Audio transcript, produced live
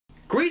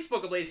Grease,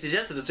 welcome ladies and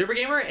gents to the Super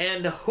Gamer,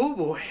 and oh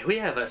boy, we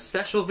have a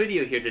special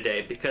video here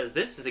today because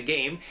this is a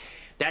game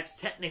that's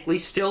technically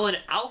still in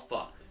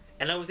alpha,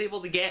 and I was able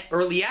to get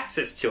early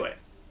access to it.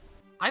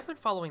 I've been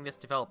following this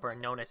developer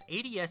known as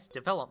ADS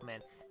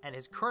Development and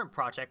his current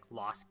project,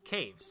 Lost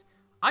Caves.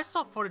 I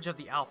saw footage of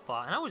the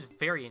alpha and I was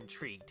very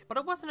intrigued, but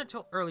it wasn't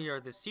until earlier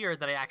this year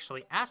that I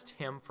actually asked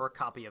him for a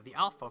copy of the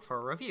alpha for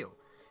a review.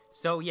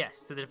 So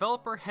yes, the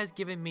developer has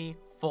given me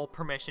full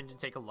permission to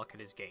take a look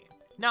at his game.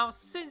 Now,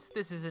 since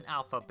this is an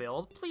alpha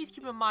build, please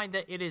keep in mind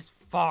that it is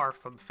far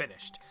from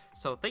finished,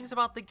 so things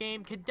about the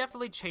game can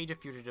definitely change in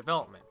future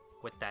development.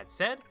 With that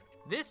said,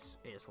 this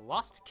is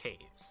Lost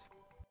Caves.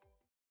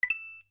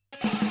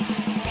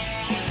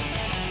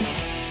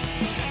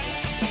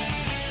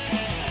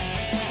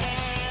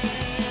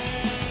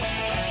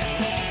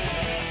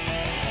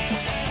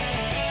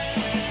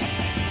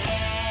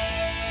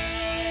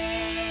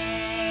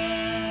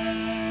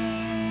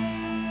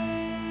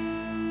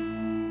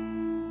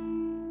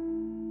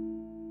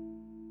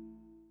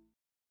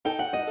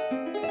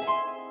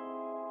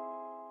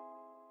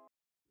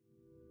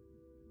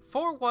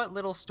 For what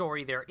little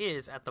story there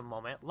is at the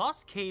moment,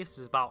 Lost Caves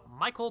is about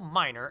Michael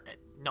Miner,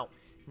 no,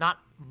 not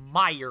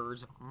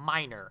Myers,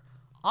 Miner,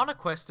 on a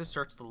quest to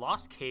search the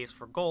Lost Caves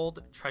for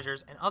gold,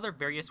 treasures, and other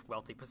various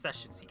wealthy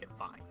possessions he can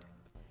find.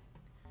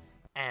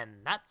 And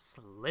that's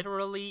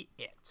literally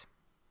it.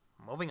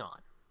 Moving on.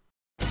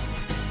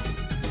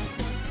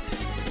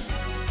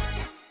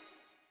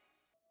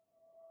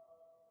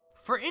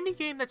 For an indie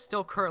game that's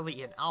still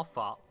currently in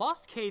alpha,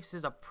 Lost Caves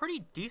is a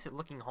pretty decent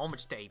looking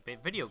homage to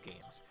 8-bit video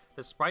games.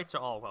 The sprites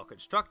are all well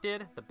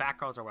constructed, the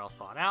backgrounds are well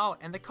thought out,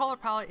 and the color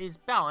palette is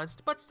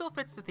balanced but still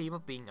fits the theme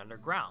of being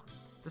underground.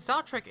 The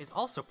soundtrack is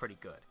also pretty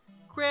good.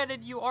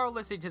 Granted, you are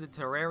listening to the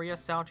Terraria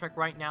soundtrack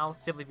right now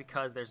simply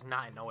because there's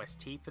not an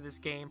OST for this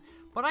game,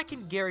 but I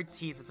can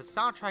guarantee that the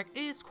soundtrack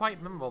is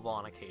quite memorable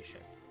on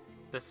occasion.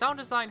 The sound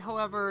design,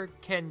 however,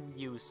 can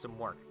use some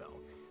work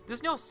though.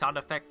 There's no sound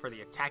effect for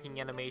the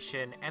attacking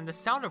animation, and the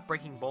sound of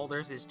breaking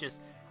boulders is just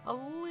a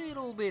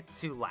little bit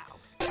too loud.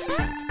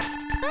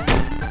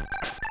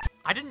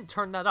 I didn't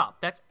turn that up,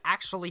 that's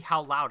actually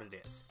how loud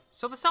it is.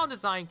 So the sound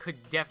design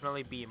could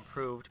definitely be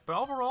improved, but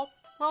overall,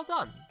 well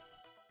done.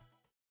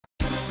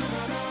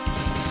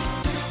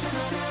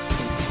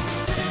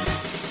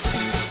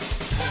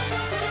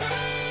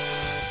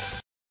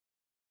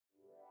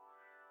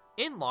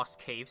 In Lost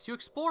Caves, you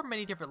explore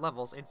many different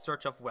levels in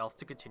search of wealth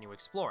to continue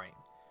exploring.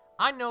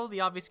 I know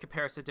the obvious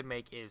comparison to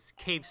make is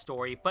Cave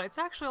Story, but it's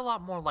actually a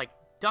lot more like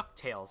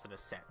DuckTales in a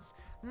sense.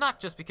 Not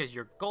just because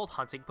you're gold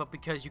hunting, but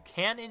because you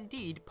can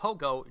indeed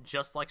pogo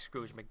just like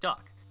Scrooge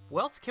McDuck.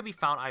 Wealth can be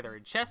found either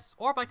in chests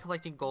or by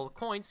collecting gold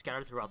coins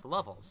scattered throughout the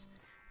levels.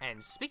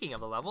 And speaking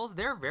of the levels,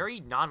 they're very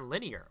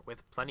non-linear,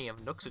 with plenty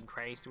of nooks and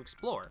crannies to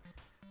explore.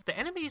 The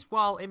enemies,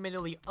 while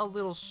admittedly a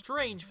little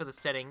strange for the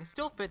setting,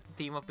 still fit the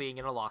theme of being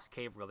in a lost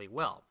cave really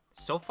well.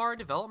 So far in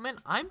development,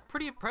 I'm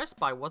pretty impressed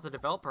by what the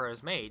developer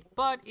has made,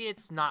 but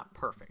it's not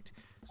perfect.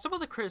 Some of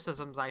the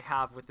criticisms I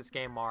have with this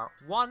game are,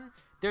 1.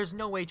 There's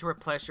no way to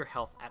replenish your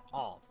health at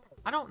all.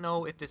 I don't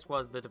know if this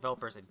was the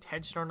developer's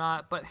intention or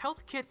not, but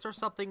health kits or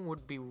something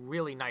would be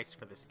really nice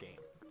for this game.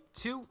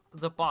 2.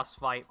 The boss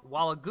fight.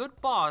 While a good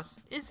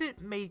boss,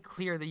 isn't made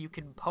clear that you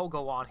can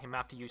pogo on him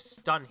after you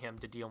stun him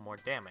to deal more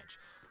damage.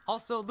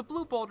 Also, the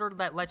blue boulder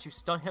that lets you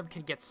stun him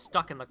can get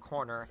stuck in the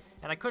corner,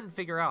 and I couldn't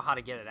figure out how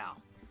to get it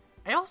out.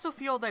 I also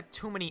feel that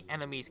too many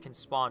enemies can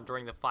spawn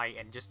during the fight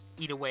and just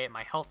eat away at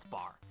my health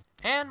bar.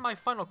 And my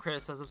final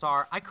criticisms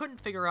are, I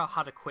couldn't figure out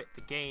how to quit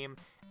the game,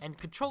 and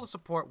controller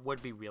support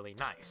would be really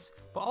nice.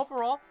 But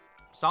overall,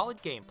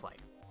 solid gameplay.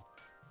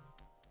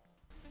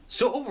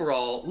 So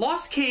overall,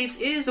 Lost Caves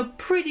is a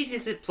pretty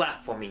decent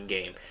platforming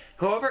game.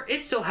 However,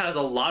 it still has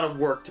a lot of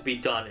work to be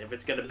done if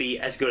it's going to be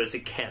as good as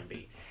it can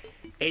be.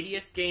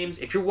 ADS Games,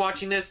 if you're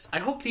watching this, I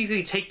hope that you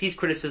can take these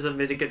criticisms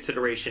into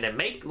consideration and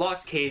make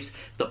Lost Caves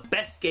the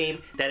best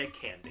game that it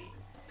can be.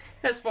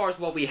 As far as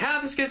what we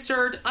have is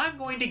concerned, I'm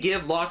going to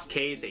give Lost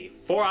Caves a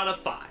 4 out of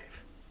 5.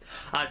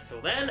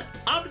 Until then,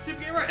 I'm the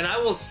Super Gamer, and I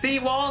will see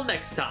you all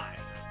next time.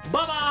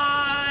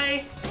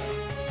 Bye-bye!